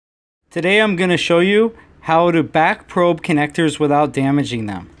Today I'm going to show you how to back probe connectors without damaging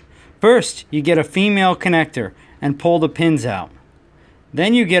them. First, you get a female connector and pull the pins out.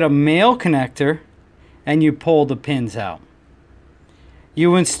 Then you get a male connector and you pull the pins out.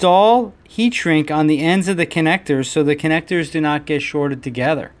 You install heat shrink on the ends of the connectors so the connectors do not get shorted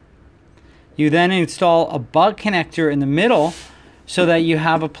together. You then install a butt connector in the middle so that you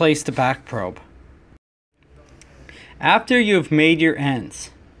have a place to back probe. After you've made your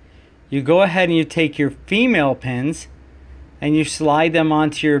ends, you go ahead and you take your female pins and you slide them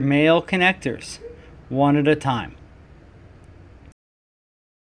onto your male connectors, one at a time.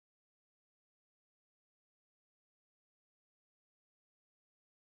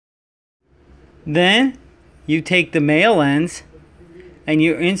 Then you take the male ends and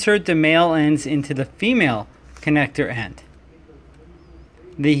you insert the male ends into the female connector end.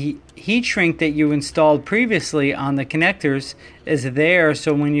 The heat shrink that you installed previously on the connectors is there,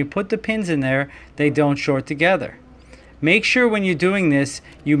 so when you put the pins in there, they don't short together. Make sure when you're doing this,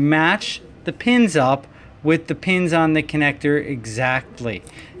 you match the pins up with the pins on the connector exactly.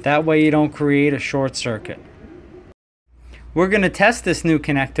 That way you don't create a short circuit. We're going to test this new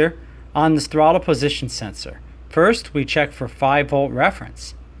connector on this throttle position sensor. First, we check for 5-volt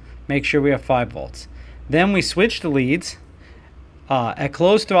reference. Make sure we have 5 volts. Then we switch the leads. At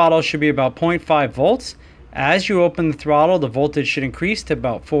closed throttle should be about 0.5 volts. As you open the throttle, the voltage should increase to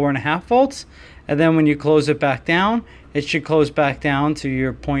about 4.5 volts. And then when you close it back down, it should close back down to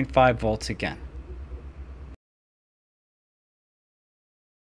your 0.5 volts again.